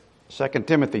2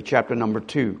 Timothy chapter number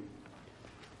 2.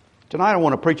 Tonight I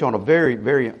want to preach on a very,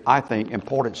 very, I think,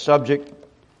 important subject.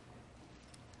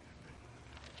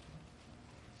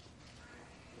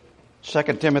 2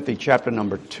 Timothy chapter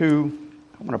number 2.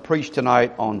 I'm going to preach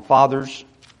tonight on fathers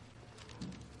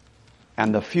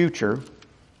and the future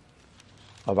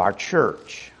of our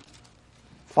church.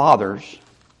 Fathers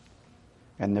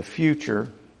and the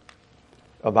future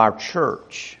of our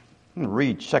church. I'm going to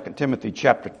read 2 Timothy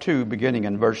chapter 2, beginning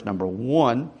in verse number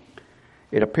 1.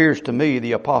 It appears to me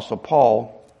the Apostle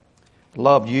Paul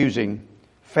loved using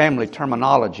family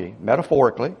terminology,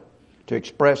 metaphorically, to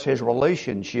express his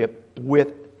relationship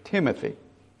with Timothy.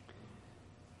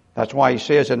 That's why he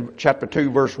says in chapter 2,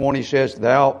 verse 1, he says,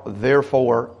 "Thou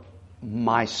therefore,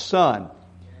 my son."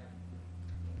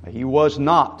 He was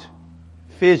not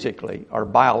physically or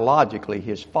biologically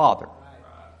his father.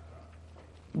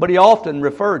 But he often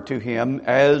referred to him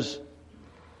as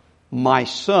my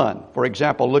son. For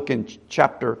example, look in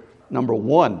chapter number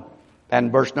 1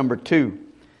 and verse number 2.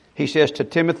 He says to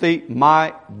Timothy,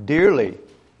 "My dearly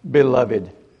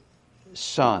beloved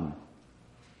son."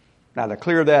 Now to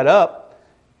clear that up,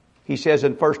 he says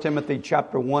in 1 Timothy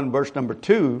chapter 1 verse number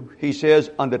 2, he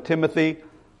says unto Timothy,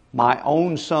 "My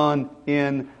own son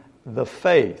in the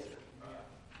faith."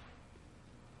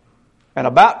 And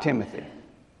about Timothy,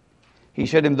 he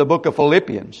said in the book of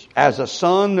Philippians, "As a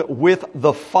son with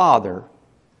the Father,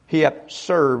 he hath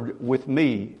served with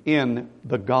me in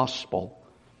the gospel,"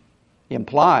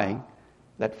 implying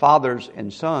that fathers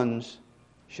and sons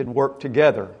should work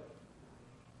together.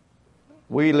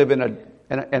 We live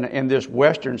in this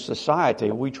Western society,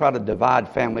 and we try to divide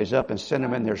families up and send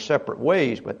them in their separate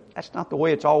ways, but that's not the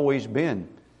way it's always been.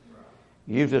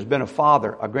 Usually there's been a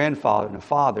father, a grandfather, and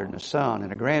a son,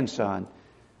 and a grandson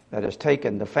that has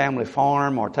taken the family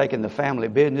farm or taken the family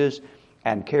business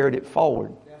and carried it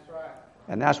forward. That's right.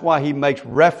 And that's why he makes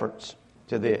reference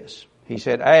to this. He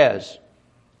said, as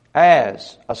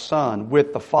a son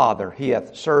with the Father, he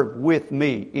hath served with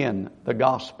me in the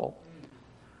gospel.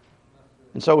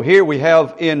 And so here we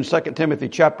have in 2 Timothy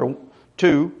chapter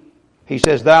 2, he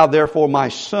says, "Thou therefore my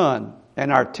son."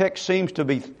 And our text seems to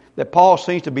be, that Paul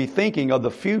seems to be thinking of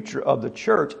the future of the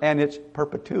church and its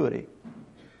perpetuity.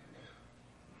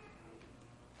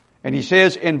 And he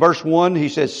says in verse 1, he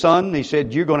says, "Son," he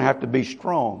said, "you're going to have to be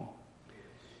strong."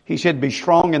 He said, "Be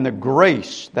strong in the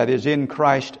grace that is in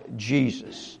Christ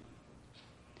Jesus."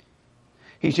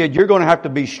 He said, "You're going to have to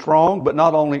be strong, but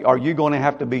not only are you going to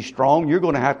have to be strong, you're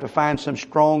going to have to find some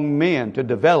strong men to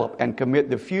develop and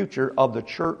commit the future of the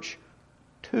church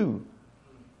to."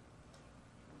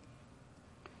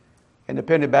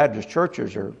 Independent Baptist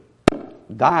churches are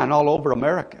dying all over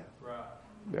America.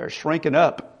 They're shrinking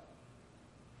up.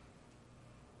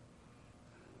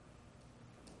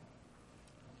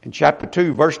 In chapter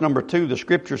 2, verse number 2, the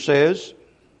scripture says,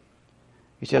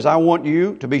 he says, "I want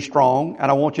you to be strong, and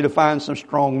I want you to find some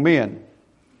strong men.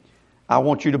 I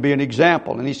want you to be an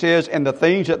example." And he says, "And the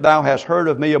things that thou hast heard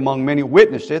of me among many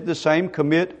witnesses, the same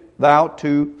commit thou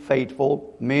to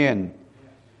faithful men,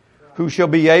 who shall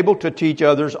be able to teach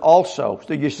others also."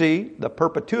 So you see, the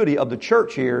perpetuity of the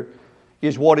church here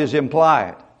is what is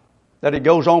implied. That it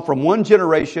goes on from one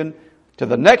generation to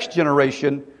the next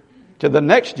generation to the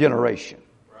next generation.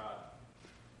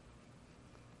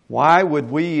 Why would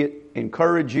we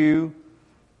encourage you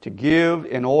to give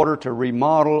in order to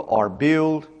remodel or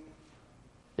build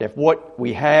if what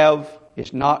we have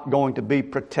is not going to be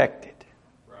protected?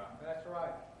 That's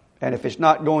right. And if it's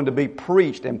not going to be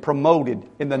preached and promoted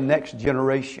in the next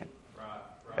generation.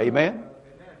 Right. Amen?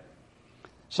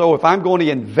 So if I'm going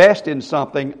to invest in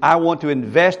something, I want to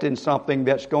invest in something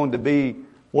that's going to be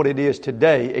what it is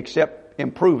today, except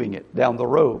improving it down the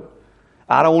road.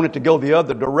 I don't want it to go the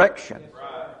other direction.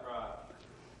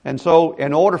 And so,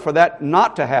 in order for that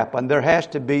not to happen, there has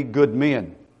to be good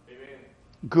men. Amen.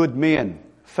 Good men,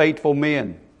 faithful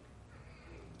men,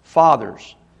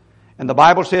 fathers. And the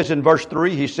Bible says in verse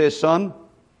 3, he says, "Son,"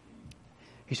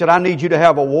 he said, "I need you to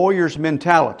have a warrior's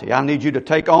mentality. I need you to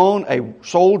take on a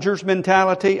soldier's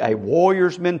mentality, a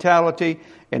warrior's mentality,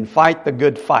 and fight the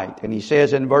good fight." And he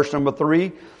says in verse number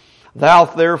 3, "Thou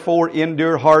therefore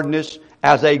endure hardness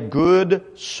as a good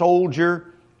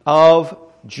soldier of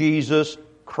Jesus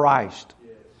Christ."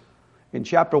 In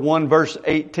chapter 1 verse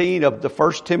 18 of the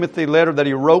 1 Timothy letter that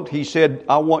he wrote, he said,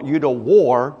 "I want you to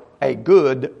war a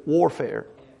good warfare."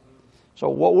 So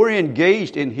what we're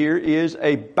engaged in here is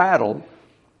a battle.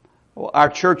 Our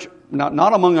church,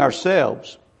 not among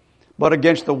ourselves, but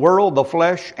against the world, the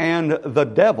flesh, and the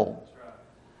devil.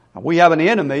 We have an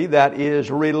enemy that is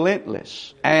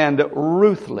relentless and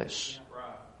ruthless.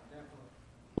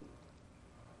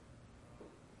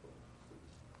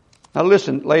 Now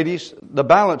listen, ladies, the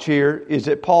balance here is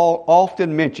that Paul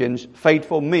often mentions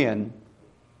faithful men,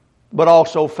 but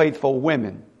also faithful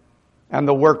women and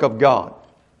the work of God.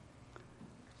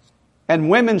 And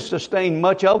women sustain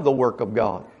much of the work of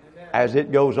God as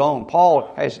it goes on.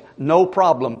 Paul has no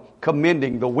problem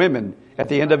commending the women at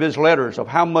the end of his letters of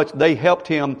how much they helped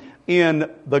him in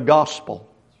the gospel.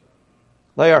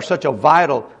 They are such a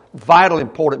vital,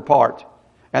 important part,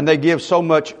 and they give so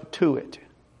much to it.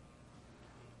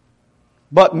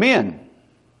 But men,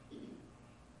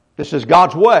 this is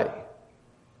God's way,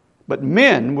 but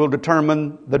men will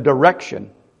determine the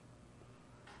direction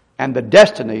and the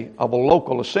destiny of a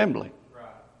local assembly.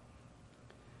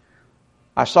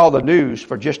 I saw the news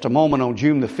for just a moment on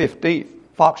June the 15th.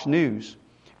 Fox News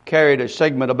carried a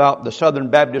segment about the Southern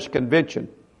Baptist Convention.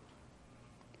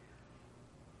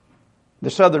 The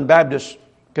Southern Baptist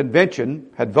Convention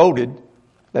had voted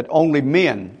that only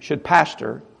men should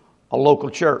pastor a local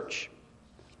church.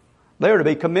 They are to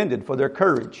be commended for their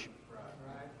courage.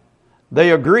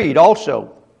 They agreed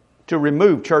also to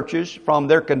remove churches from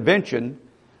their convention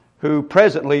who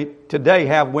presently today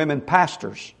have women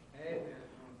pastors,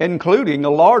 including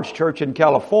a large church in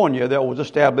California that was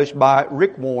established by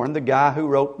Rick Warren, the guy who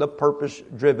wrote The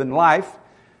Purpose-Driven Life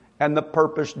and The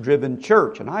Purpose-Driven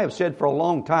Church. And I have said for a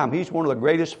long time, he's one of the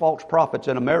greatest false prophets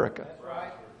in America.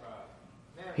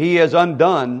 He has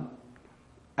undone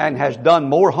and has done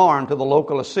more harm to the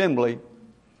local assembly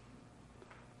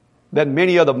than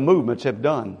many other movements have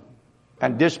done,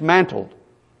 and dismantled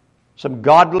some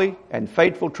godly and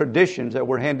faithful traditions that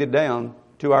were handed down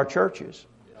to our churches.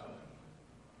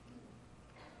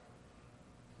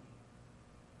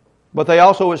 But they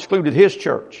also excluded his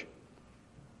church.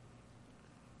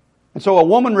 And so a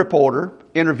woman reporter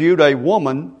interviewed a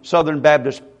woman Southern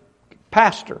Baptist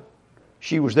pastor.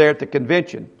 She was there at the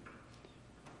convention.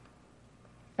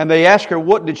 And they asked her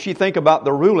what did she think about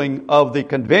the ruling of the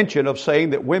convention of saying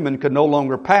that women could no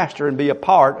longer pastor and be a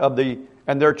part of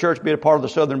and their church be a part of the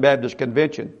Southern Baptist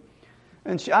Convention.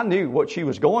 And I knew what she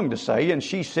was going to say, and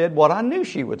she said what I knew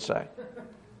she would say.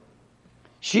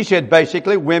 She said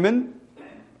basically women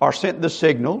are sent the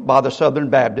signal by the Southern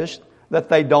Baptists that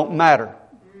they don't matter.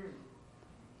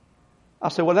 I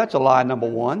said, well, that's a lie, number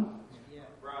one.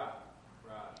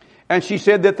 And she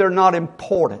said that they're not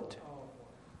important.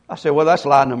 I said, well, that's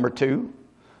lie number two.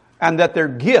 And that their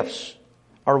gifts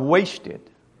are wasted.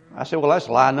 I said, well, that's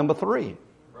lie number three.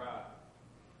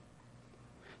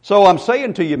 So I'm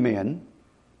saying to you men,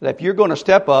 that if you're going to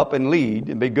step up and lead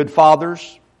and be good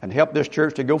fathers and help this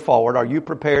church to go forward, are you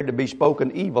prepared to be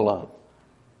spoken evil of?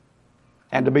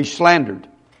 And to be slandered?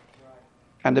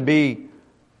 And to be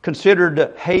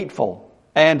considered hateful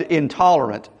and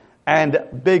intolerant and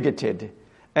bigoted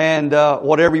and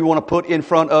whatever you want to put in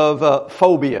front of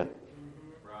phobia.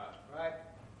 Right.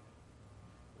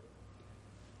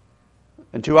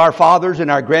 And to our fathers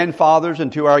and our grandfathers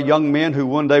and to our young men who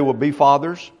one day will be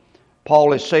fathers,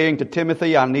 Paul is saying to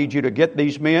Timothy, I need you to get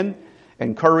these men,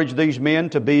 encourage these men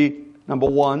to be, number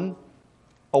one,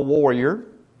 a warrior,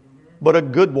 but a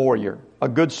good warrior, a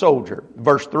good soldier.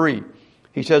 Verse 3,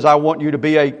 he says, I want you to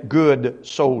be a good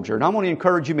soldier. And I want to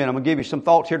encourage you men. I'm going to give you some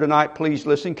thoughts here tonight. Please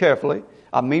listen carefully.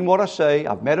 I mean what I say.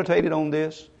 I've meditated on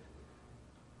this.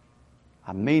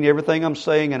 I mean everything I'm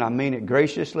saying, and I mean it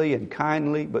graciously and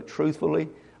kindly, but truthfully.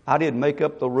 I didn't make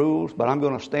up the rules, but I'm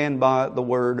going to stand by the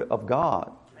Word of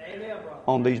God. Amen,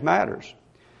 on these matters.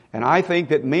 And I think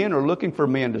that men are looking for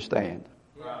men to stand.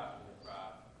 Right.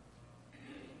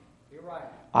 You're right.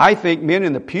 I think men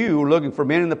in the pew are looking for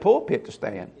men in the pulpit to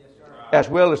stand. Yes, as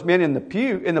well as men in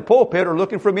the pulpit are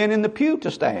looking for men in the pew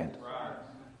to stand. Right.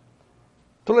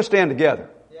 So let's stand together.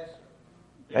 Yes,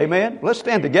 sir. Amen. Let's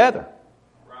stand together.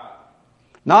 Right.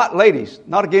 Not, ladies,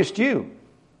 not against you.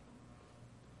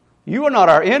 You are not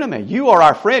our enemy. You are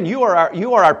our friend. You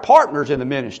are our partners in the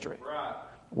ministry. Right.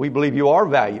 We believe you are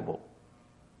valuable.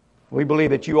 We believe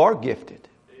that you are gifted.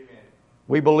 Amen.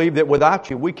 We believe that without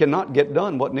you, we cannot get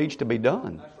done what needs to be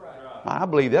done. That's right. I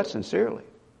believe that sincerely.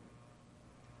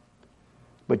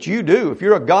 But you do. If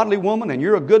you're a godly woman and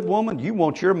you're a good woman, you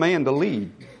want your man to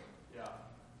lead. Yeah.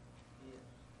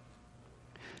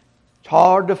 It's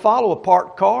hard to follow a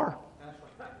parked car.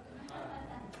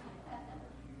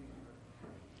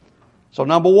 So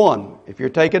number one, if you're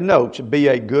taking notes, be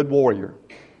a good warrior.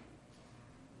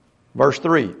 Verse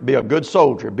 3, be a good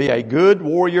soldier. Be a good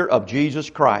warrior of Jesus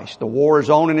Christ. The war is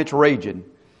on and it's raging.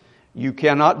 You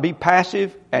cannot be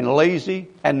passive and lazy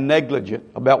and negligent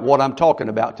about what I'm talking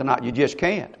about tonight. You just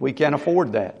can't. We can't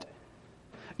afford that.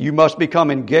 You must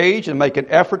become engaged and make an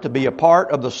effort to be a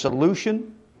part of the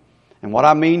solution. And what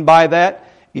I mean by that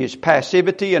is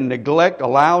passivity and neglect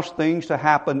allows things to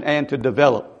happen and to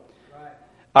develop.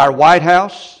 Our White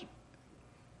House,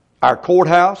 our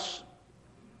courthouse,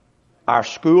 our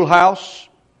schoolhouse,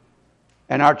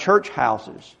 and our church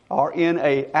houses are in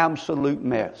an absolute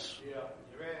mess.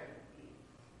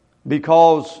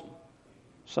 Because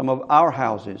some of our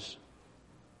houses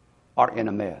are in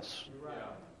a mess.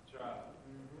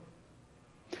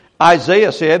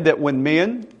 Isaiah said that when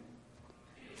men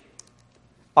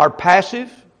are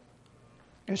passive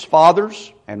as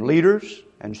fathers and leaders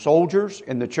and soldiers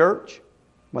in the church,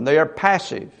 when they are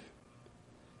passive,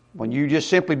 when you just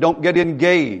simply don't get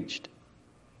engaged,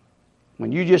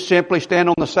 when you just simply stand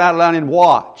on the sideline and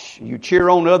watch, you cheer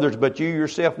on others, but you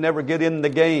yourself never get in the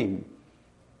game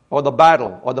or the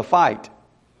battle or the fight.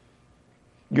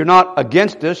 You're not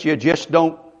against us, you just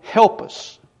don't help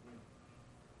us.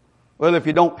 Well, if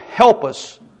you don't help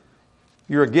us,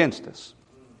 you're against us.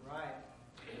 Right.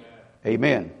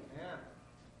 Amen.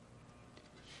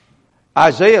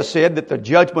 Isaiah said that the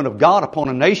judgment of God upon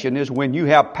a nation is when you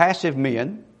have passive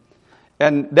men,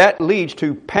 and that leads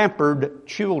to pampered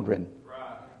children.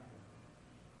 Right.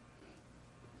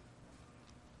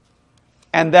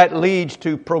 And that leads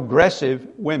to progressive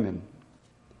women.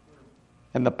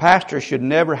 And the pastor should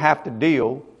never have to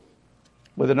deal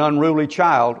with an unruly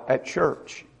child at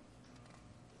church.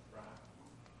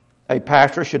 A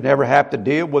pastor should never have to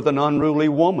deal with an unruly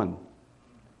woman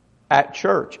at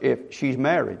church if she's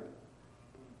married.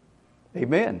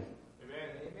 Amen.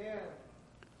 Amen.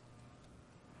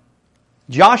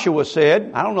 Joshua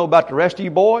said, I don't know about the rest of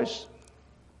you boys.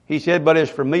 He said, but as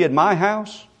for me and my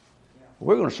house,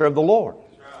 we're going to serve the Lord.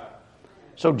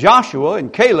 So Joshua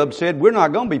and Caleb said, we're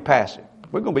not going to be passive.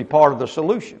 We're going to be part of the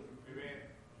solution.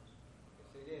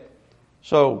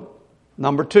 So,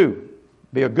 number 2,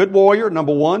 be a good warrior,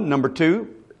 number 1. Number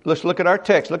 2, let's look at our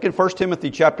text. Look in 1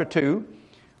 Timothy chapter 2.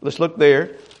 Let's look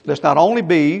there. Let's not only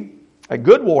be a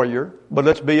good warrior, but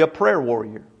let's be a prayer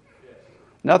warrior.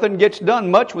 Nothing gets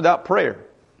done much without prayer.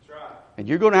 And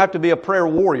you're going to have to be a prayer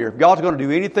warrior. If God's going to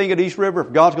do anything at East River,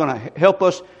 if God's going to help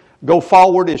us go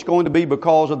forward, it's going to be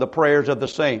because of the prayers of the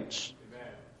saints.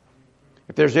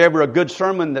 If there's ever a good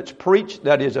sermon that's preached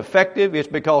that is effective, it's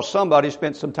because somebody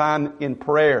spent some time in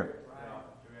prayer.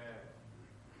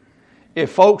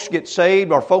 If folks get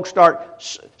saved or folks start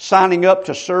signing up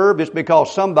to serve, it's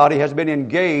because somebody has been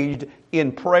engaged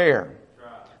in prayer.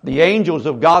 The angels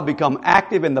of God become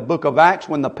active in the book of Acts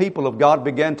when the people of God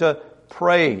begin to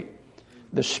pray.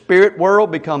 The spirit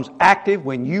world becomes active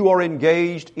when you are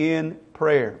engaged in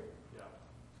prayer.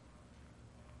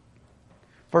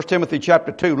 1 Timothy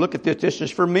chapter 2, look at this. This is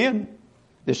for men.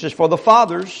 This is for the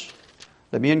fathers.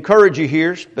 Let me encourage you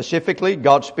here specifically.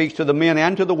 God speaks to the men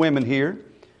and to the women here.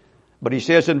 But he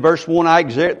says in verse 1, I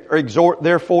exhort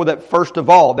therefore that first of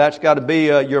all, that's got to be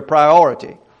your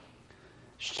priority.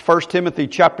 1 Timothy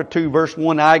chapter 2 verse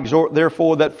 1, I exhort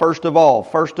therefore that first of all,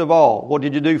 what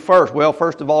did you do first? Well,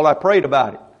 first of all, I prayed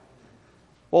about it.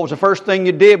 What was the first thing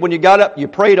you did when you got up? You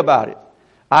prayed about it.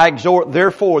 I exhort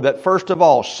therefore that first of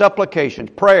all, supplications,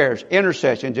 prayers,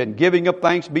 intercessions, and giving of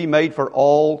thanks be made for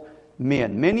all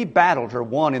men. Many battles are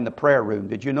won in the prayer room.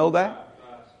 Did you know that?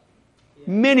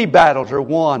 Many battles are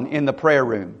won in the prayer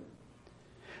room.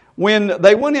 When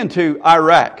they went into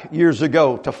Iraq years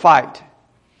ago to fight,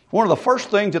 one of the first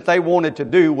things that they wanted to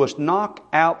do was knock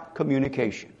out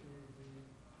communication.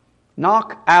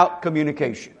 Knock out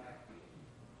communication.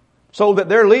 So that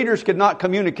their leaders could not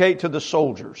communicate to the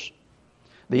soldiers.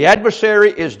 The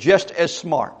adversary is just as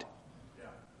smart.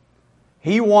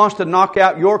 He wants to knock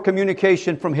out your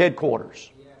communication from headquarters.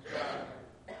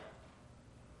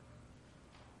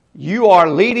 You are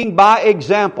leading by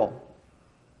example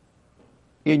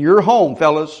in your home,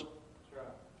 fellas,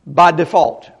 by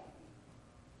default.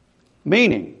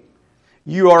 Meaning,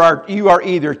 you are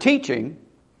either teaching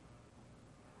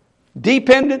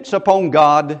dependence upon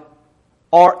God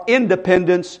or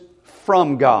independence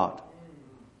from God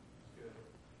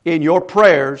in your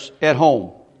prayers at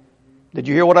home. Did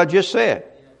you hear what I just said?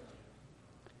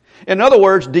 In other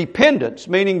words, dependence,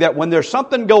 meaning that when there's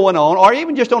something going on, or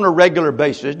even just on a regular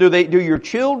basis, do your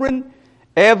children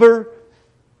ever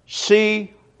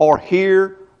see or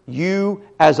hear you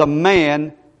as a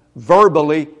man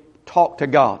verbally talk to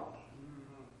God?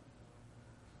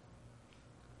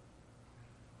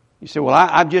 You say, well,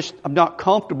 I'm not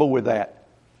comfortable with that.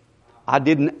 I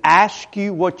didn't ask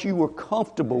you what you were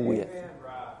comfortable with.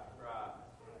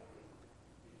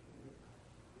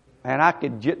 And I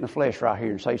could get in the flesh right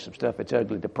here and say some stuff that's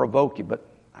ugly to provoke you, but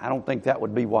I don't think that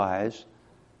would be wise.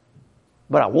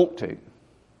 But I want to.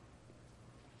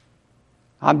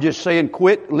 I'm just saying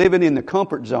quit living in the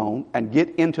comfort zone and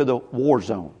get into the war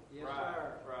zone. Yes,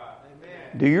 sir.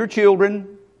 Amen. Do your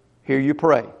children hear you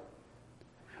pray?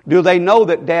 Do they know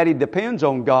that Daddy depends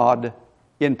on God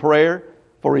in prayer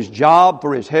for his job,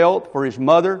 for his health, for his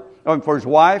mother, for his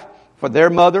wife, for their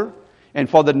mother, and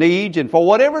for the needs, and for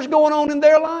whatever's going on in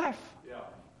their life? Yeah.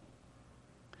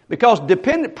 Because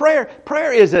dependent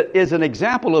prayer is an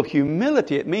example of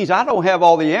humility. It means I don't have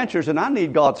all the answers and I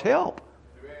need God's help.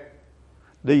 Amen.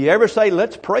 Do you ever say,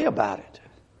 let's pray about it?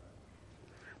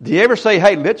 Do you ever say,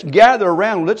 hey, let's gather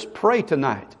around, let's pray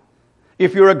tonight?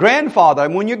 If you're a grandfather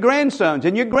and when your grandsons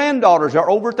and your granddaughters are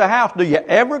over at the house, do you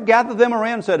ever gather them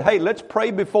around and say, hey, let's pray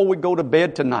before we go to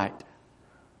bed tonight?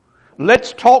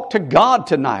 Let's talk to God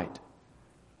tonight.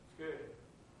 Good.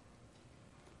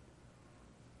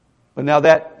 But now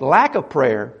that lack of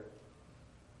prayer,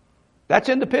 that's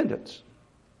independence.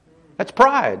 That's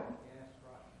pride.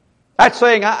 That's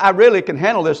saying I really can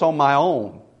handle this on my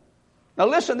own. Now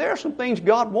listen, there are some things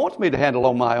God wants me to handle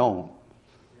on my own.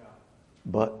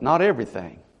 But not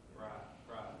everything. Right.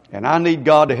 And I need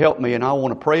God to help me, and I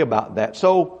want to pray about that.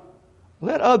 So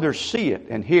let others see it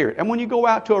and hear it. And when you go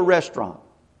out to a restaurant,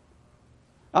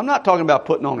 I'm not talking about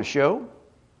putting on a show.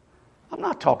 I'm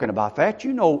not talking about that.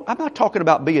 I'm not talking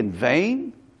about being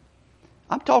vain.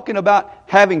 I'm talking about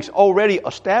having already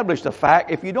established the fact,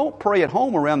 if you don't pray at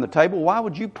home around the table, why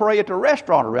would you pray at the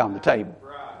restaurant around the table?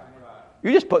 Right.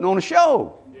 You're just putting on a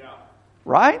show. Yeah.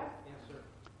 Right? Yes, sir.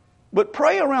 But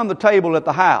pray around the table at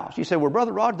the house. You say, well,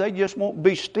 Brother Roger, they just won't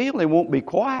be still. They won't be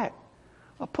quiet.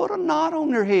 Well, put a knot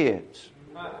on their heads.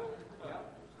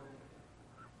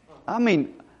 I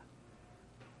mean,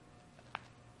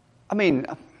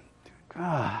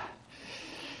 God.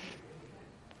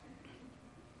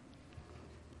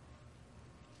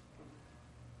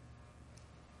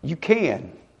 You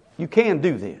can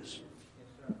do this.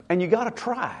 And you got to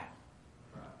try.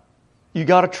 You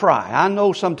got to try. I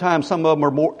know sometimes some of them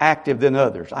are more active than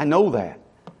others. I know that.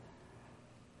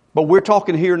 But we're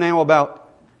talking here now about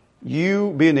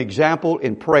you being an example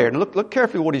in prayer. And look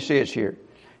carefully what he says here.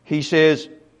 He says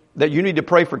that you need to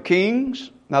pray for kings.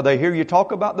 Now they hear you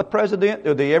talk about the president,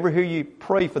 or they ever hear you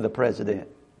pray for the president?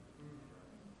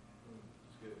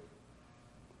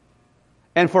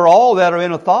 And for all that are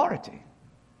in authority,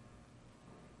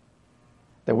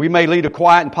 that we may lead a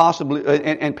quiet and possibly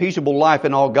and peaceable life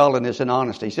in all godliness and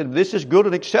honesty. He said, this is good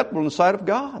and acceptable in the sight of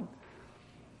God.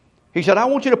 He said, I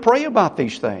want you to pray about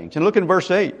these things. And look in verse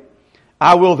 8.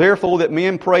 I will therefore that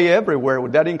men pray everywhere.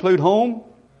 Would that include home?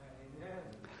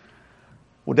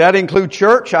 Would that include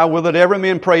church? I will that every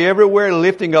man pray everywhere,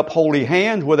 lifting up holy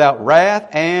hands without wrath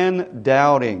and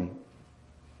doubting.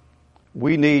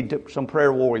 We need some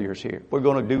prayer warriors here. If we're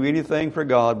going to do anything for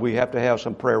God, we have to have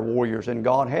some prayer warriors. And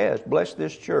God has blessed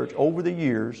this church over the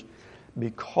years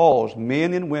because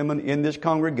men and women in this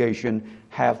congregation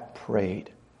have prayed.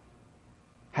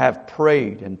 Have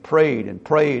prayed and prayed and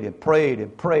prayed and prayed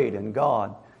and prayed. And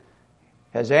God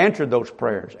has answered those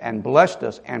prayers and blessed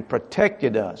us and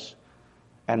protected us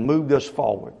and moved us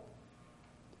forward.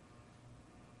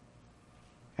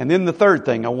 And then the third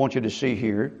thing I want you to see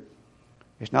here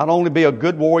is not only be a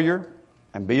good warrior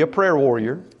and be a prayer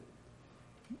warrior,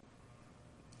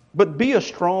 but be a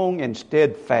strong and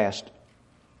steadfast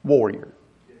warrior.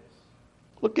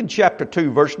 Look in chapter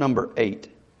 2, verse number 8,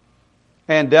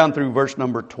 and down through verse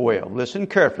number 12. Listen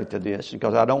carefully to this,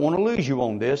 because I don't want to lose you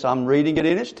on this. I'm reading it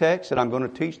in its text, and I'm going to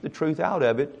teach the truth out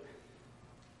of it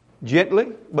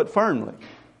gently but firmly.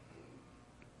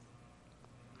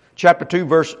 Chapter 2,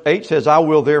 verse 8 says, I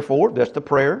will therefore, that's the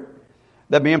prayer,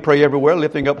 that men pray everywhere,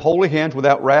 lifting up holy hands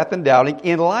without wrath and doubting.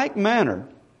 In like manner,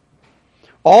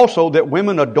 also that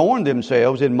women adorn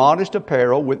themselves in modest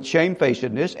apparel with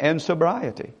shamefacedness and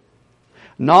sobriety,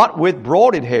 not with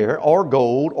broided hair or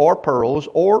gold or pearls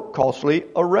or costly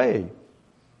array,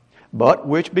 but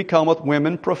which becometh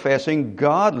women professing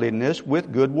godliness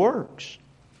with good works.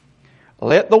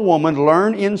 Let the woman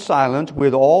learn in silence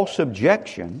with all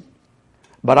subjection.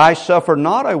 But I suffer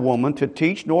not a woman to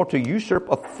teach nor to usurp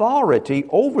authority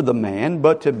over the man,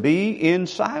 but to be in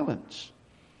silence.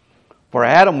 For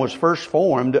Adam was first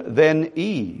formed, then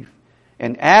Eve.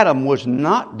 And Adam was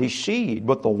not deceived,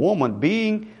 but the woman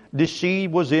being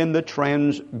deceived was in the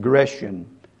transgression.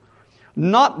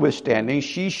 Notwithstanding,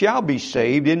 she shall be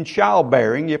saved in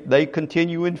childbearing if they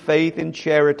continue in faith, in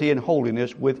charity, and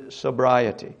holiness with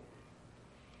sobriety.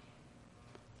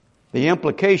 The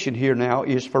implication here now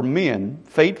is for men,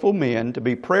 faithful men, to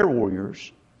be prayer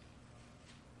warriors,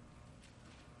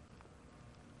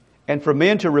 and for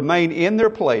men to remain in their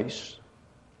place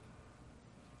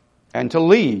and to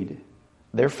lead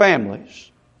their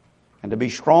families And to be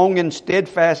strong and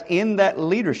steadfast in that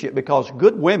leadership, because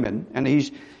good women, and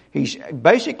he's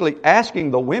basically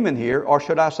asking the women here, or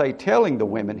should I say telling the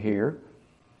women here,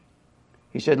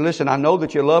 he said, listen, I know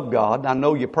that you love God, I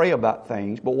know you pray about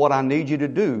things, but what I need you to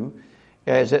do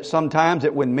is that sometimes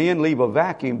that when men leave a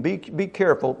vacuum, be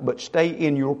careful, but stay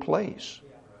in your place.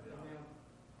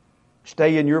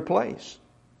 Stay in your place.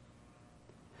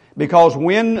 Because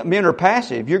when men are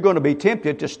passive, you're going to be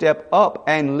tempted to step up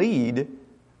and lead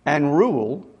and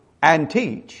rule and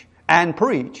teach and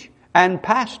preach and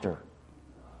pastor.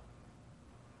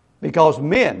 Because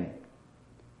men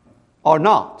are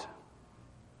not.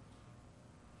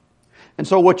 And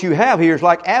so what you have here is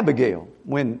like Abigail.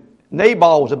 When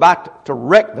Nabal was about to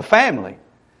wreck the family,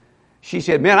 she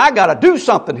said, man, I got to do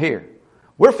something here.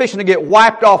 We're fixing to get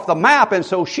wiped off the map. And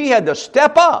so she had to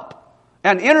step up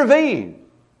and intervene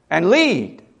and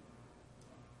lead.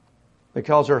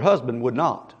 Because her husband would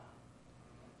not.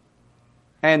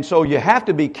 And so you have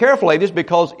to be careful, ladies,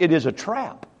 because it is a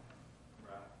trap.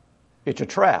 It's a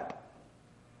trap.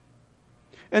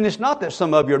 And it's not that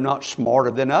some of you are not smarter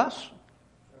than us.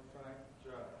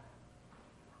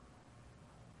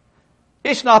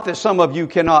 It's not that some of you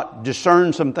cannot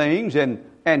discern some things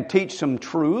and teach some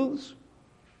truths.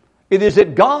 It is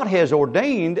that God has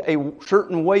ordained a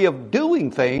certain way of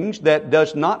doing things that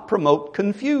does not promote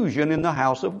confusion in the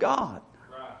house of God.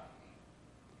 Right.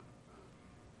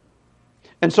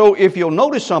 And so if you'll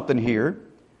notice something here,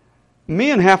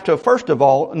 men have to first of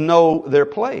all know their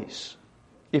place.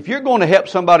 If you're going to help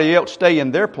somebody else stay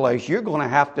in their place, you're going to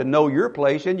have to know your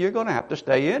place and you're going to have to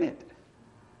stay in it.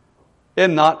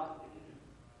 And not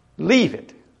leave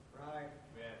it. Right.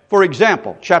 For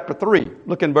example, chapter 3,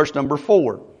 look in verse number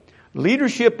 4.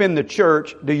 Leadership in the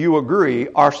church, do you agree,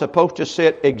 are supposed to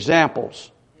set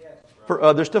examples for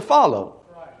others to follow.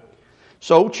 Right.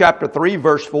 So chapter 3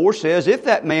 verse 4 says, if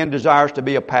that man desires to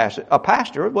be a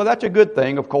pastor, well that's a good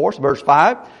thing, of course. Verse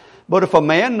 5, but if a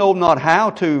man know not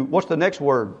how to, what's the next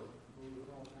word?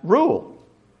 Rule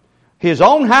his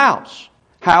own house,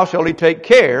 how shall he take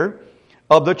care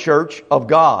of the church of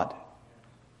God?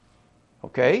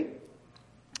 Okay?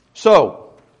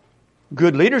 So,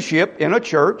 good leadership in a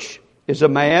church is a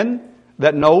man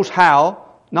that knows how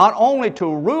not only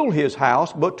to rule his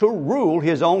house, but to rule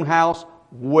his own house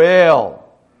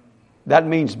well. That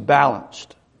means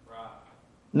balanced.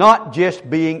 Not just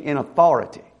being in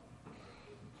authority.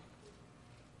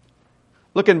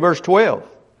 Look in verse 12.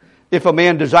 If a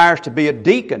man desires to be a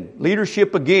deacon,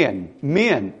 leadership again,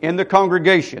 men in the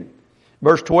congregation.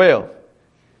 Verse 12.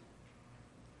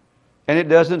 And it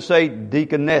doesn't say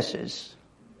deaconesses.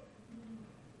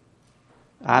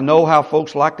 I know how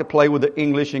folks like to play with the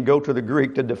English and go to the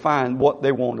Greek to define what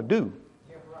they want to do.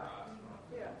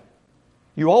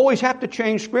 You always have to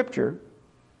change Scripture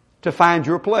to find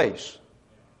your place.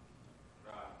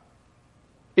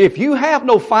 If you have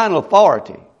no final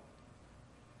authority,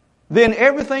 then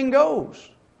everything goes.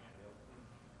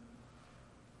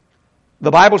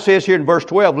 The Bible says here in verse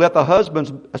 12, let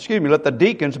the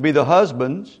deacons be the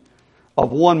husbands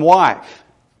of one wife,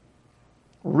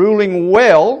 ruling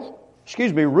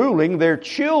their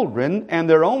children and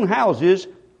their own houses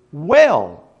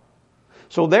well.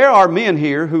 So there are men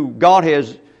here who God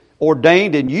has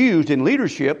ordained and used in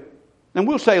leadership, and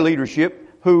we'll say leadership,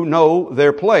 who know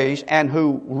their place and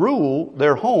who rule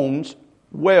their homes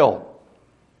well.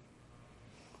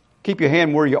 Keep your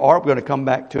hand where you are. We're going to come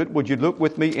back to it. Would you look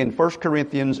with me in 1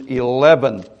 Corinthians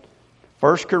 11?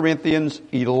 1 Corinthians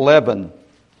 11.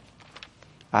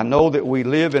 I know that we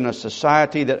live in a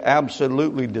society that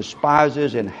absolutely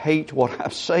despises and hates what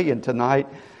I'm saying tonight.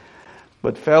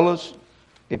 But fellas,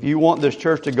 if you want this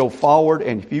church to go forward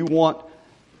and if you want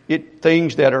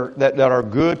things that are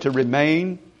good to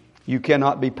remain, you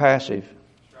cannot be passive.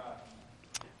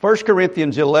 1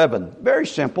 Corinthians 11. Very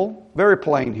simple, very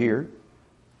plain here.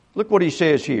 Look what he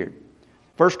says here.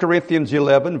 1 Corinthians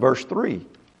 11 verse 3.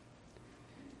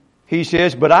 He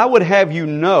says, but I would have you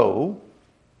know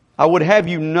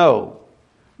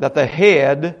that the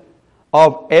head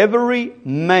of every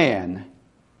man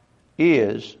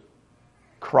is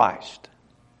Christ.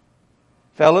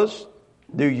 Fellas,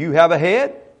 do you have a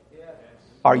head? Yes.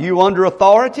 Are you under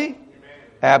authority? Amen.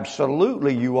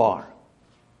 Absolutely you are.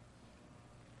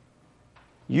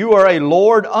 You are a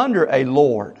Lord under a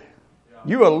Lord. Yeah.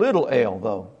 You're a little L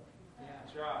though.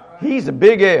 Yeah. He's a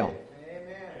big L.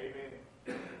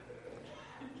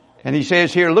 And he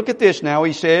says here, look at this now.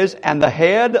 He says, and the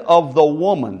head of the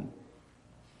woman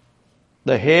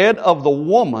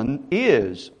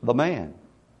is the man.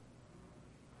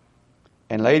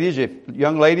 And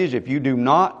young ladies, if you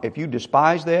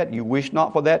despise that, you wish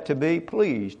not for that to be,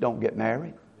 please don't get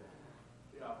married.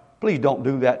 Please don't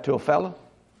do that to a fella.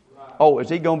 Oh, is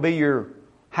he going to be your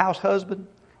house husband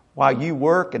while you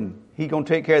work and he going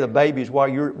to take care of the babies while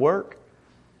you're at work?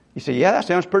 You say, yeah, that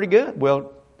sounds pretty good.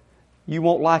 Well, you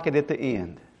won't like it at the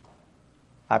end.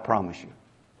 I promise you.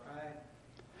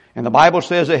 And the Bible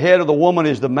says the head of the woman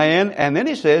is the man, and then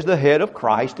it says the head of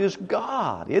Christ is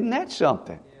God. Isn't that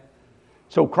something?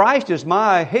 So Christ is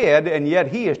my head, and yet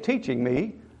He is teaching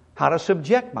me how to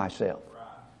subject myself.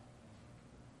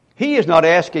 He is not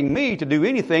asking me to do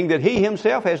anything that He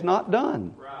Himself has not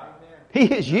done. He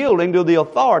is yielding to the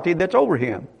authority that's over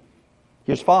Him,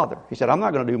 His Father. He said, I'm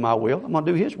not going to do my will, I'm going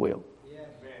to do His will.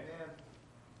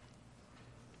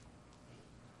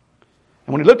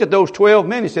 And when He looked at those 12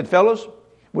 men, He said, fellas,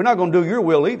 we're not going to do your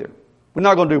will either. We're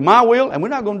not going to do my will, and we're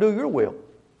not going to do your will.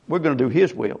 We're going to do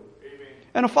His will. Amen.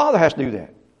 And a father has to do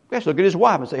that. He has to look at his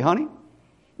wife and say, honey,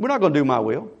 we're not going to do my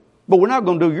will, but we're not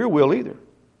going to do your will either.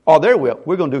 Or their will.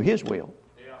 We're going to do His will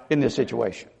in this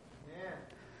situation. Amen.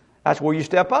 That's where you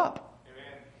step up.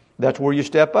 Amen. That's where you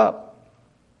step up.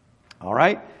 All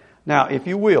right? Now, if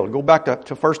you will, go back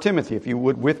to 1 Timothy, if you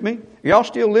would, with me. Are y'all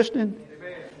still listening?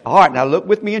 Amen. All right, now look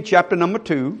with me in chapter number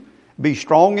 2. Be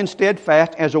strong and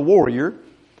steadfast as a warrior.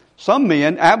 Some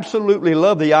men absolutely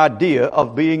love the idea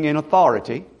of being in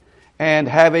authority and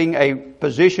having a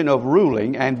position of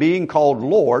ruling and being called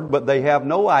Lord, but they have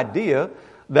no idea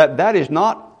that that is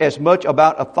not as much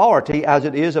about authority as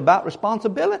it is about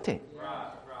responsibility.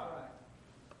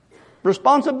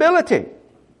 Responsibility.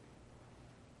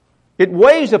 It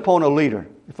weighs upon a leader.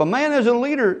 If a man is a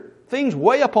leader, things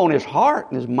weigh upon his heart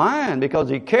and his mind because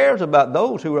he cares about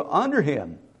those who are under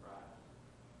him.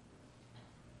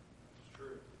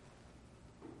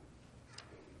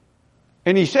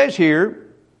 And he says here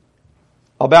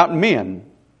about men,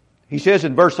 he says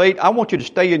in verse 8, I want you to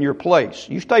stay in your place.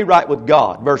 You stay right with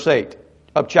God. Verse 8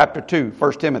 of chapter 2,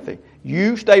 1 Timothy.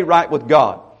 You stay right with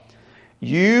God.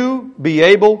 You be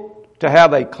able to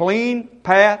have a clean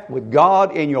path with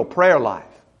God in your prayer life.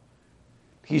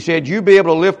 He said you be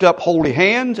able to lift up holy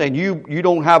hands and you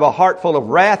don't have a heart full of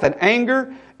wrath and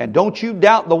anger, and don't you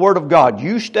doubt the Word of God.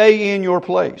 You stay in your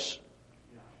place.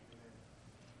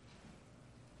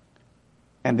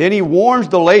 And then he warns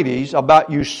the ladies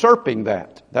about usurping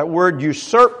that. That word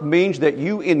usurp means that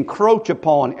you encroach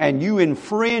upon and you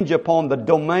infringe upon the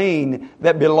domain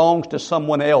that belongs to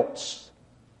someone else.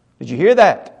 Did you hear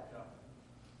that?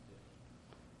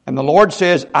 And the Lord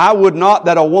says, I would not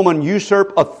that a woman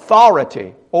usurp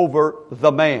authority over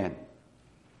the man.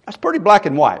 That's pretty black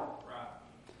and white.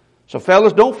 So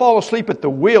fellas, don't fall asleep at the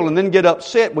wheel and then get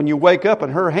upset when you wake up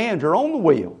and her hands are on the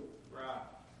wheel.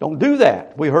 Don't do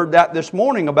that. We heard that this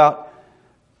morning about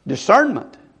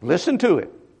discernment. Listen to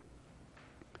it.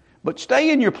 But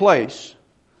stay in your place.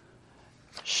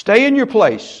 Stay in your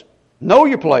place. Know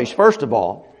your place, first of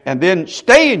all. And then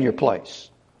stay in your place.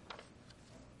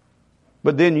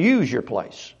 But then use your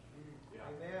place.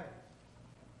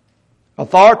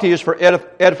 Authority is for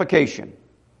edification.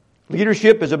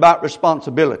 Leadership is about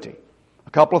responsibility.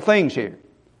 A couple of things here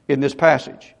in this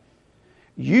passage.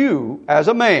 You, as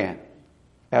a man,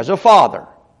 as a father,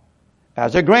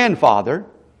 as a grandfather,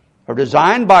 are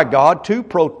designed by God to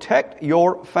protect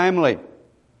your family.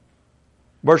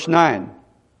 Verse 9.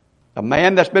 A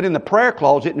man that's been in the prayer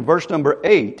closet in verse number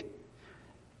 8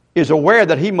 is aware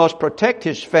that he must protect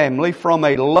his family from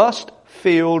a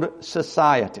lust-filled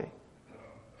society.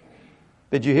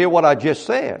 Did you hear what I just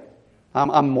said?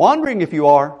 I'm wondering if you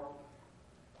are.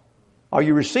 Are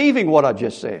you receiving what I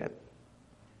just said?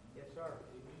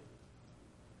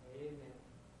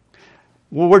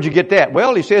 Well, where'd you get that?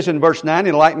 Well, he says in verse 9,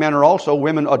 in like manner also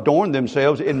women adorn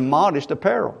themselves in modest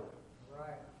apparel.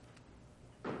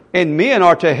 Right. And men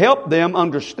are to help them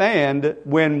understand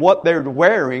when what they're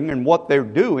wearing and what they're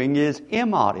doing is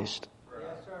immodest.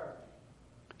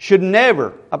 Yes,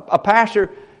 sir. A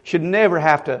pastor should never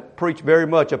have to preach very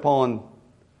much upon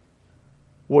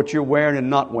what you're wearing and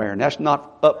not wearing. That's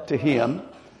not up to him.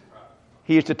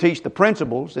 He is to teach the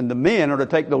principles, and the men are to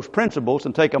take those principles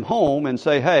and take them home and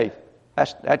say, hey,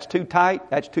 that's too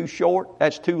tight, that's too short,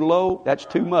 that's too low, that's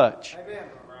too much. Amen.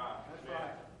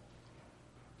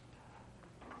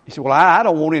 He said, well, I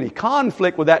don't want any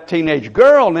conflict with that teenage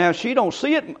girl now. She don't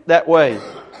see it that way.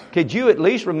 Could you at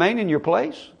least remain in your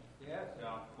place? Yes. No,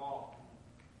 come on.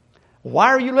 Why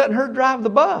are you letting her drive the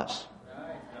bus?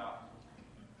 Right. No.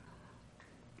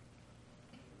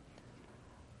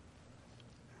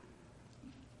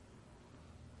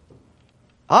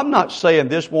 I'm not saying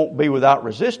this won't be without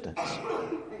resistance.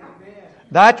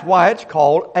 That's why it's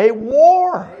called a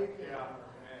war.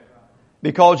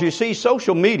 Because you see,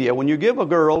 social media, when you give a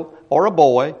girl or a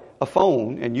boy a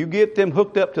phone and you get them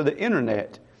hooked up to the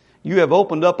internet, You have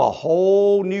opened up a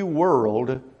whole new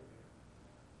world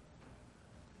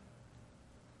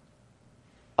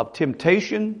of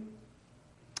temptation,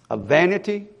 of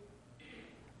vanity,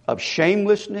 of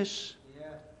shamelessness,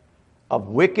 of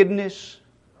wickedness.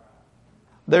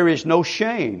 There is no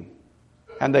shame.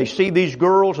 And they see these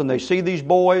girls and they see these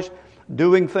boys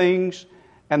doing things,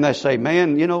 and they say,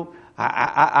 man, you know,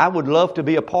 I would love to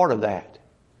be a part of that.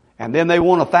 And then they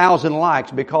want 1,000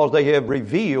 likes because they have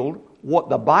revealed what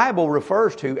the Bible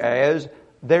refers to as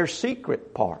their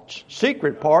secret parts.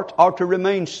 Secret parts are to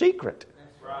remain secret.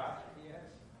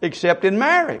 Except in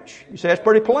marriage. You say that's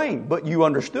pretty plain, but you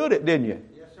understood it, didn't you?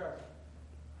 Yes, sir.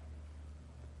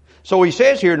 So he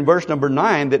says here in verse number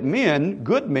 9 that men,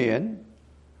 good men,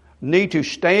 need to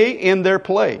stay in their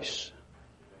place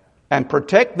and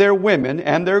protect their women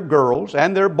and their girls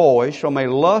and their boys from a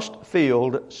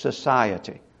lust-filled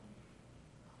society.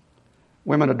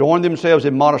 Women adorn themselves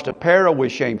in modest apparel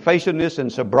with shamefacedness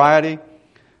and sobriety.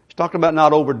 He's talking about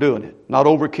not overdoing it, not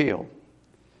overkill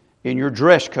in your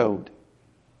dress code.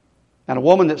 And a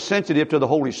woman that's sensitive to the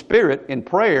Holy Spirit in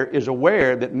prayer is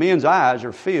aware that men's eyes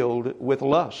are filled with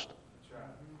lust.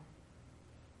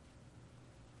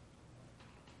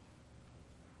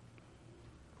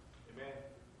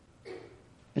 Amen.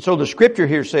 And so the scripture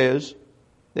here says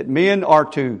that men are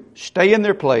to stay in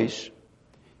their place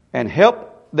and help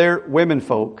their women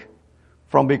folk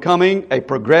from becoming a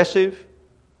progressive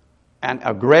and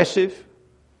aggressive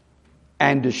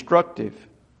and destructive.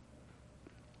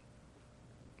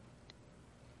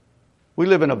 We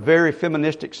live in a very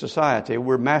feministic society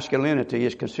where masculinity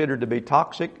is considered to be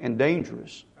toxic and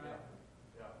dangerous.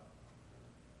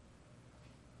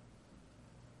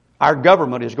 Our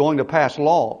government is going to pass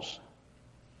laws,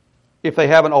 if they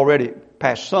haven't already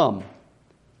passed some,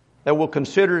 that will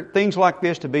consider things like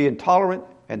this to be intolerant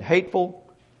and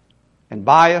hateful and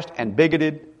biased and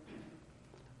bigoted,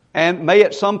 and may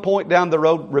at some point down the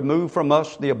road remove from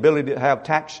us the ability to have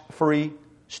tax-free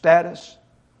status,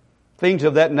 things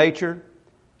of that nature,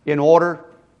 in order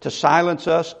to silence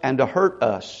us and to hurt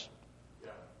us.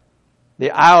 The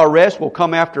IRS will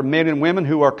come after men and women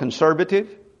who are conservative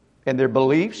in their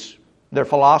beliefs, their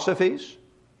philosophies.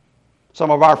 Some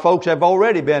of our folks have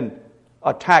already been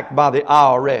attacked by the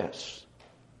IRS.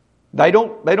 They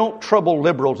don't trouble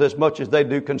liberals as much as they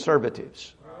do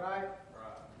conservatives. Right.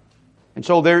 And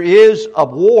so there is a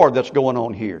war that's going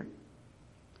on here.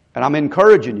 And I'm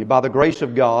encouraging you by the grace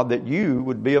of God that you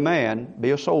would be a man,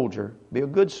 be a soldier, be a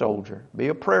good soldier, be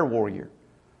a prayer warrior.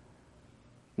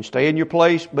 And stay in your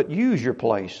place, but use your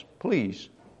place, please.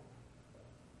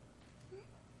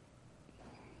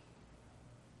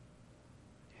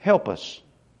 Help us.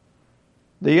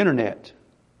 The internet,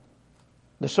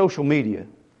 the social media,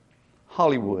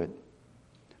 Hollywood,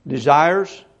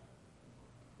 desires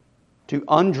to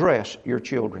undress your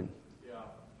children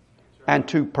and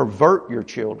to pervert your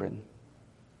children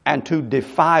and to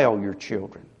defile your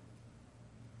children.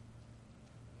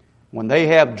 When they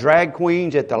have drag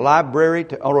queens at the library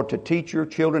to teach your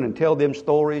children and tell them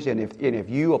stories, and if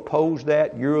you oppose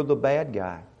that, you're the bad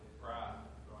guy.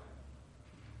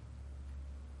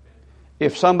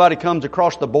 If somebody comes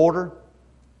across the border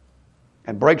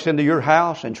and breaks into your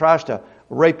house and tries to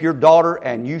rape your daughter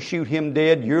and you shoot him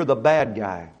dead, you're the bad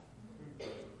guy.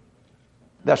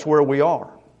 That's where we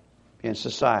are in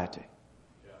society.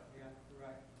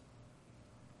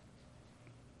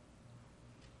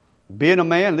 Being a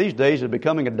man these days is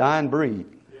becoming a dying breed.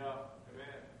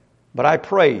 But I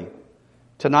pray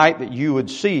tonight that you would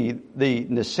see the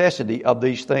necessity of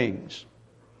these things.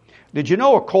 Did you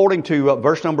know, according to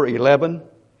verse number 11,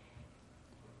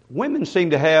 women seem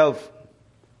to have,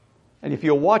 and if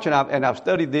you're watching, and I've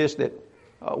studied this, that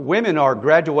women are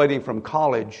graduating from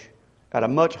college at a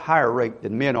much higher rate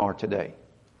than men are today.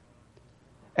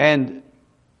 And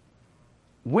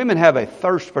women have a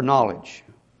thirst for knowledge.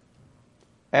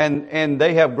 And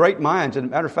they have great minds.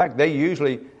 And matter of fact, they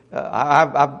usually,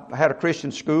 I've had a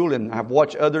Christian school and I've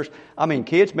watched others. I mean,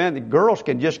 kids, man, the girls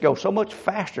can just go so much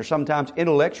faster sometimes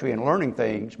intellectually in learning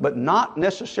things, but not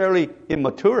necessarily in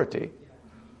maturity.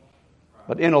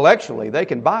 But intellectually, they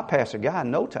can bypass a guy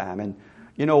in no time. And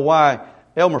you know why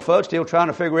Elmer Fudd's still trying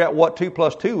to figure out what 2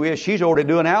 plus 2 is? She's already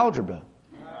doing algebra.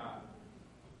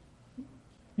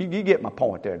 You get my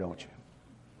point there, don't you?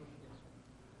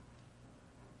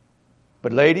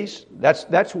 But ladies,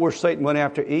 that's where Satan went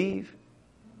after Eve.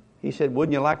 He said,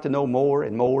 wouldn't you like to know more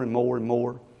and more and more and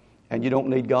more? And you don't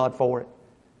need God for it.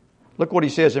 Look what he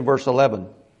says in verse 11.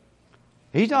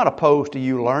 He's not opposed to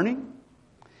you learning.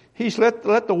 He's let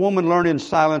the woman learn in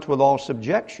silence with all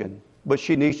subjection, but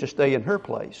she needs to stay in her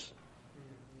place.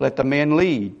 Let the men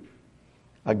lead.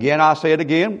 Again, I say it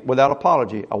again without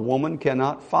apology. A woman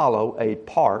cannot follow a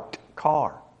parked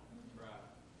car.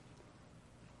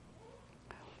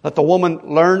 Let the woman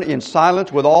learn in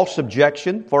silence with all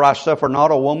subjection, for I suffer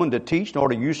not a woman to teach nor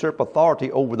to usurp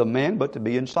authority over the man, but to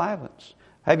be in silence.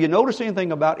 Have you noticed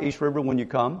anything about East River when you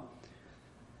come?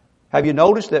 Have you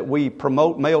noticed that we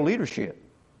promote male leadership?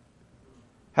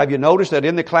 Have you noticed that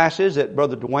in the classes that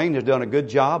Brother Dwayne has done a good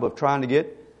job of trying to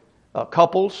get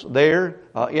couples there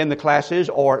in the classes,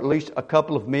 or at least a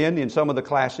couple of men in some of the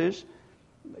classes?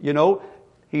 You know,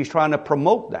 he's trying to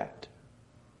promote that.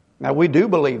 Now, we do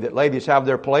believe that ladies have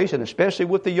their place, and especially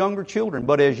with the younger children.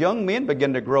 But as young men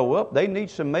begin to grow up, they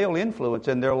need some male influence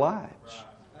in their lives.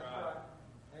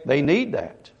 They need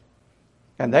that.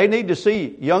 And they need to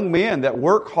see young men that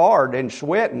work hard and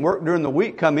sweat and work during the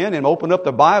week come in and open up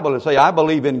the Bible and say, I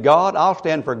believe in God, I'll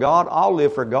stand for God, I'll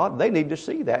live for God. They need to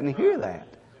see that and hear that.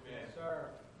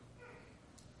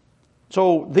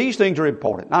 So these things are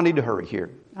important. I need to hurry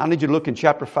here. I need you to look in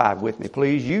chapter 5 with me,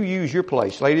 please. You use your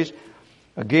place. Ladies,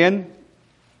 again,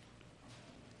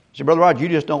 say, Brother Rod, you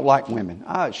just don't like women.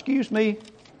 Excuse me.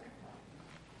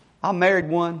 I married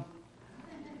one.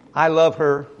 I love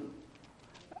her.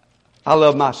 I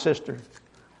love my sister.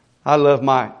 I love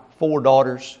my 4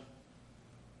 daughters.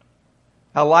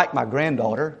 I like my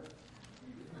granddaughter.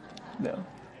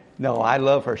 No, I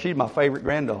love her. She's my favorite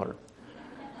granddaughter.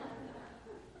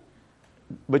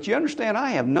 But you understand,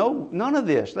 I have none of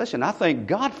this. Listen, I thank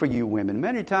God for you women.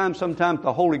 Many times, sometimes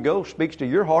the Holy Ghost speaks to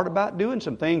your heart about doing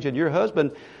some things, and your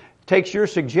husband takes your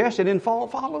suggestion and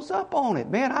follows up on it.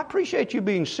 Man, I appreciate you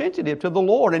being sensitive to the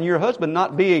Lord, and your husband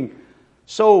not being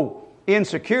so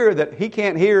insecure that he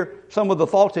can't hear some of the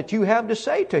thoughts that you have to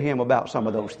say to him about some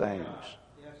of those things.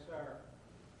 Yes, sir.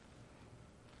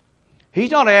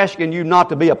 He's not asking you not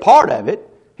to be a part of it.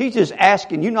 He's just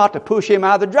asking you not to push him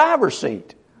out of the driver's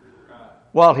seat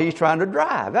while he's trying to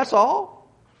drive. That's all.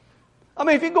 I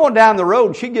mean, if you're going down the road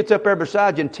and she gets up there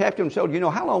beside you and taps you and says, you know,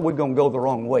 how long are we going to go the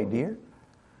wrong way, dear?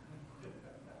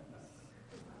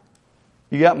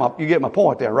 You get my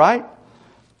point there, right?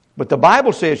 But the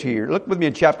Bible says here, look with me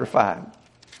in chapter 5.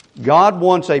 God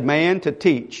wants a man to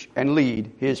teach and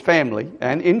lead his family.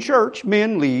 And in church,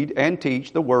 men lead and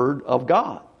teach the Word of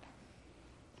God.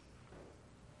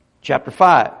 Chapter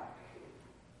 5.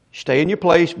 Stay in your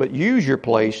place, but use your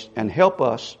place and help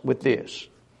us with this.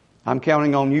 I'm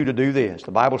counting on you to do this.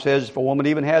 The Bible says if a woman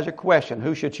even has a question,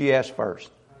 who should she ask first?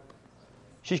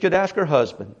 She should ask her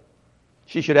husband.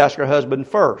 She should ask her husband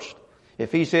first.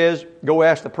 If he says, go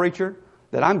ask the preacher,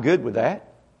 then I'm good with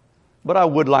that. But I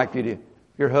would like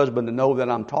your husband to know that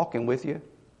I'm talking with you.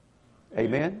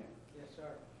 Amen? Yes, sir.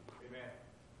 Amen.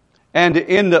 And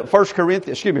in the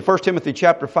 1 Timothy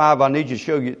chapter 5, I need you to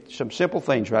show you some simple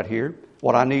things right here.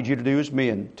 What I need you to do as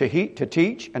men, to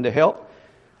teach and to help.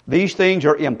 These things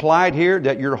are implied here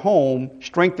that your home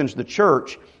strengthens the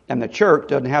church, and the church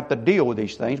doesn't have to deal with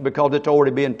these things because it's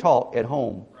already being taught at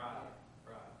home.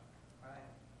 Right.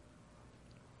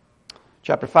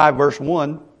 Chapter 5, verse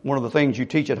 1, one of the things you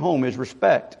teach at home is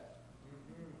respect.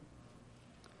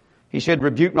 He said,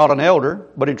 rebuke not an elder,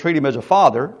 but entreat him as a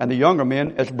father, and the younger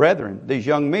men as brethren. These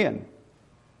young men.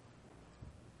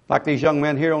 Like these young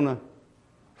men here on the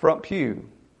front pew,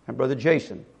 and Brother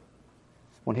Jason.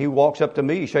 When he walks up to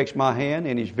me, he shakes my hand,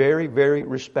 and he's very, very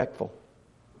respectful.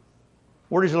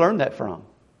 Where does he learn that from?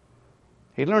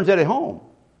 He learns that at home.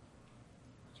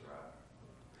 That's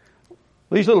right.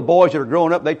 These little boys that are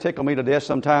growing up, they tickle me to death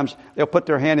sometimes. They'll put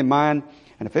their hand in mine,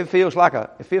 and if it feels like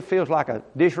a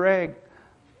dish rag,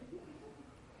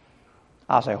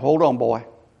 I'll say, hold on, boy.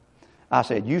 I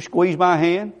said, you squeeze my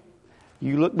hand,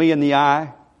 you look me in the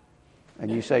eye,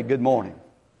 and you say, good morning.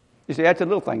 You say, that's a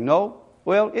little thing. No.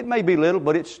 Well, it may be little,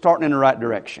 but it's starting in the right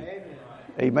direction. Amen.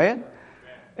 Amen?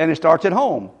 And it starts at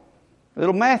home.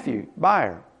 Little Matthew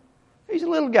Byer. He's a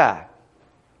little guy.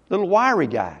 Little wiry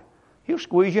guy. He'll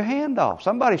squeeze your hand off.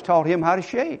 Somebody's taught him how to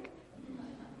shake.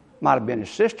 Might have been his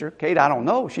sister. Kate, I don't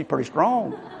know. She's pretty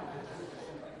strong.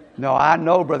 No, I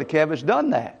know Brother Kevin's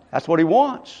done that. That's what he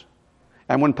wants.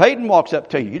 And when Peyton walks up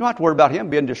to you, you don't have to worry about him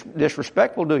being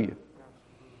disrespectful, do you?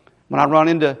 When I run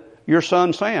into your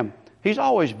son, Sam, he's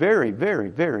always very, very,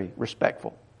 very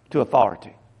respectful to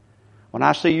authority. When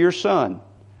I see your son,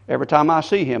 every time I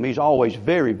see him, he's always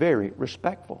very, very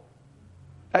respectful.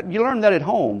 You learn that at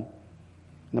home.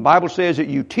 And the Bible says that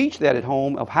you teach that at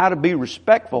home of how to be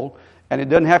respectful, and it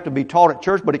doesn't have to be taught at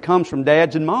church, but it comes from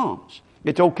dads and moms.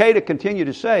 It's okay to continue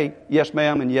to say, yes,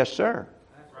 ma'am, and yes, sir.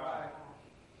 That's right.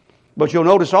 But you'll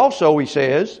notice also, he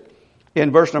says,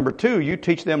 in verse number 2, you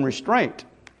teach them restraint.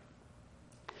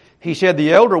 He said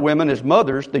the elder women as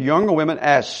mothers, the younger women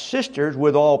as sisters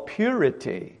with all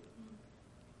purity.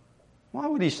 Why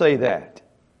would he say that?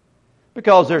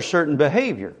 Because there's certain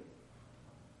behavior.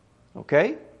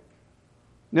 Okay?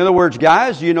 In other words,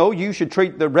 guys, you should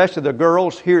treat the rest of the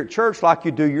girls here at church like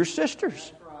you do your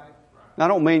sisters. Now, I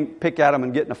don't mean pick at them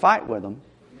and get in a fight with them.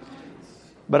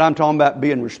 But I'm talking about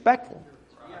being respectful.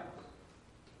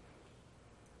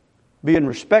 Being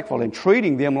respectful and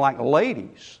treating them like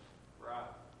ladies.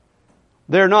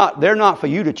 They're not for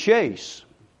you to chase.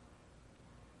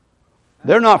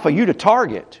 They're not for you to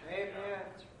target.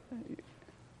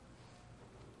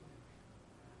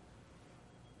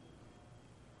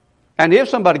 And if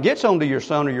somebody gets onto your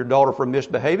son or your daughter for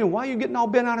misbehaving, why are you getting all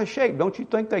bent out of shape? Don't you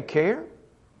think they care?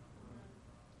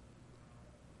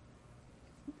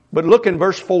 But look in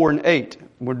verse 4 and 8.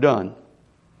 We're done.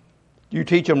 You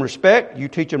teach them respect. You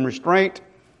teach them restraint.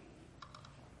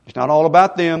 It's not all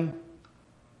about them.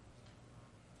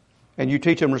 And you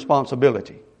teach them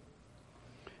responsibility.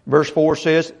 Verse 4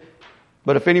 says,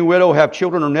 but if any widow have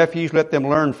children or nephews, let them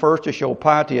learn first to show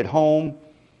piety at home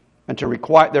and to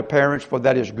requite their parents, for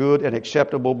that is good and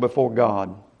acceptable before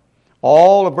God.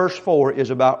 All of verse 4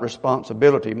 is about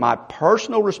responsibility. My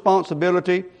personal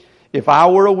responsibility, if I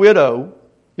were a widow,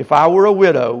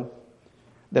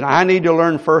 then I need to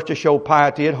learn first to show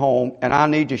piety at home, and I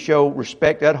need to show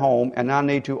respect at home, and I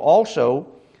need to also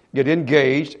get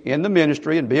engaged in the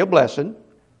ministry and be a blessing.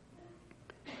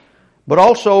 But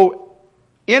also,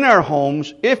 in our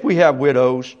homes, if we have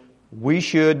widows, we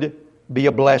should be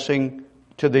a blessing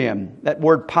to them. That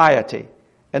word piety,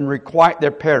 and requite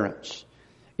their parents.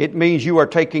 It means you are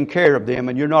taking care of them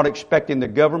and you're not expecting the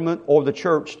government or the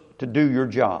church to do your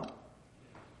job.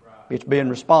 It's being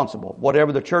responsible.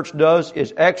 Whatever the church does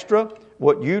is extra.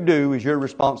 What you do is your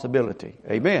responsibility.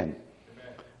 Amen.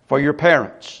 For your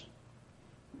parents.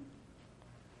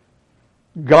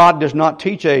 God does not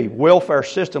teach a welfare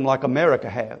system like America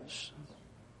has.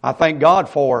 I thank God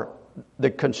for the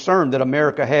concern that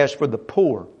America has for the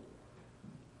poor.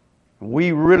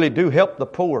 We really do help the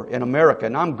poor in America,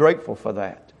 and I'm grateful for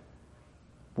that.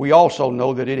 We also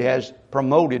know that it has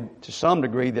promoted to some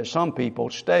degree that some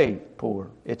people stay poor.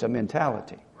 It's a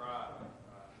mentality.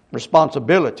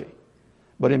 Responsibility.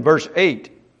 But in verse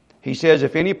 8, he says,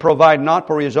 if any provide not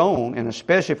for his own, and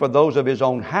especially for those of his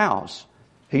own house,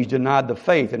 he's denied the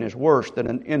faith and is worse than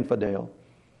an infidel.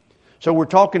 So we're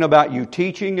talking about you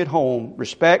teaching at home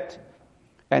respect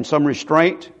and some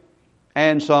restraint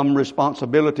and some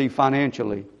responsibility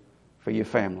financially for your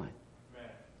family. Amen.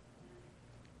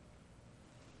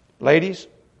 Ladies,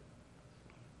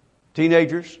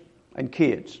 teenagers, and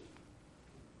kids.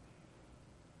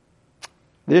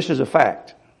 This is a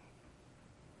fact.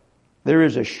 There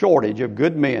is a shortage of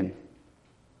good men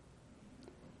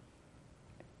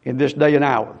in this day and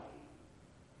hour.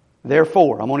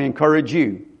 Therefore, I'm going to encourage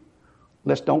you,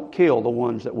 let's don't kill the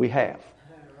ones that we have.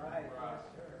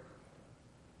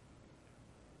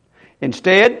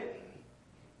 Instead,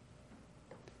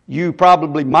 you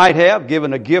probably might have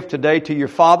given a gift today to your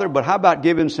father, but how about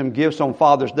giving some gifts on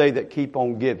Father's Day that keep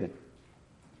on giving?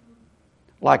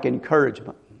 Like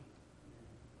encouragement.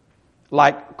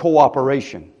 Like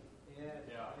cooperation.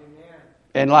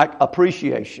 And like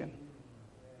appreciation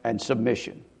and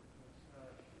submission.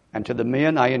 And to the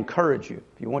men, I encourage you,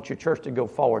 if you want your church to go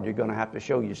forward, you're going to have to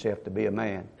show yourself to be a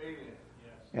man.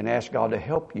 And ask God to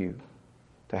help you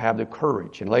to have the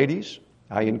courage. And ladies,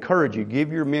 I encourage you,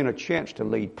 give your men a chance to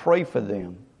lead. Pray for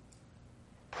them.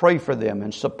 Pray for them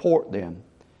and support them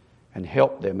and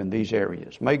help them in these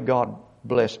areas. May God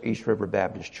bless East River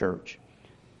Baptist Church.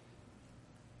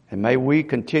 And may we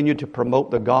continue to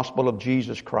promote the gospel of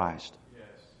Jesus Christ. Yes.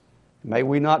 May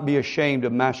we not be ashamed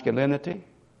of masculinity.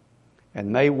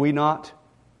 And may we not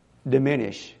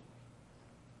diminish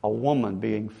a woman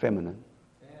being feminine.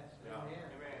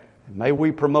 May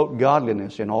we promote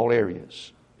godliness in all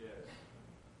areas.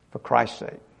 For Christ's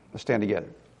sake. Let's stand together.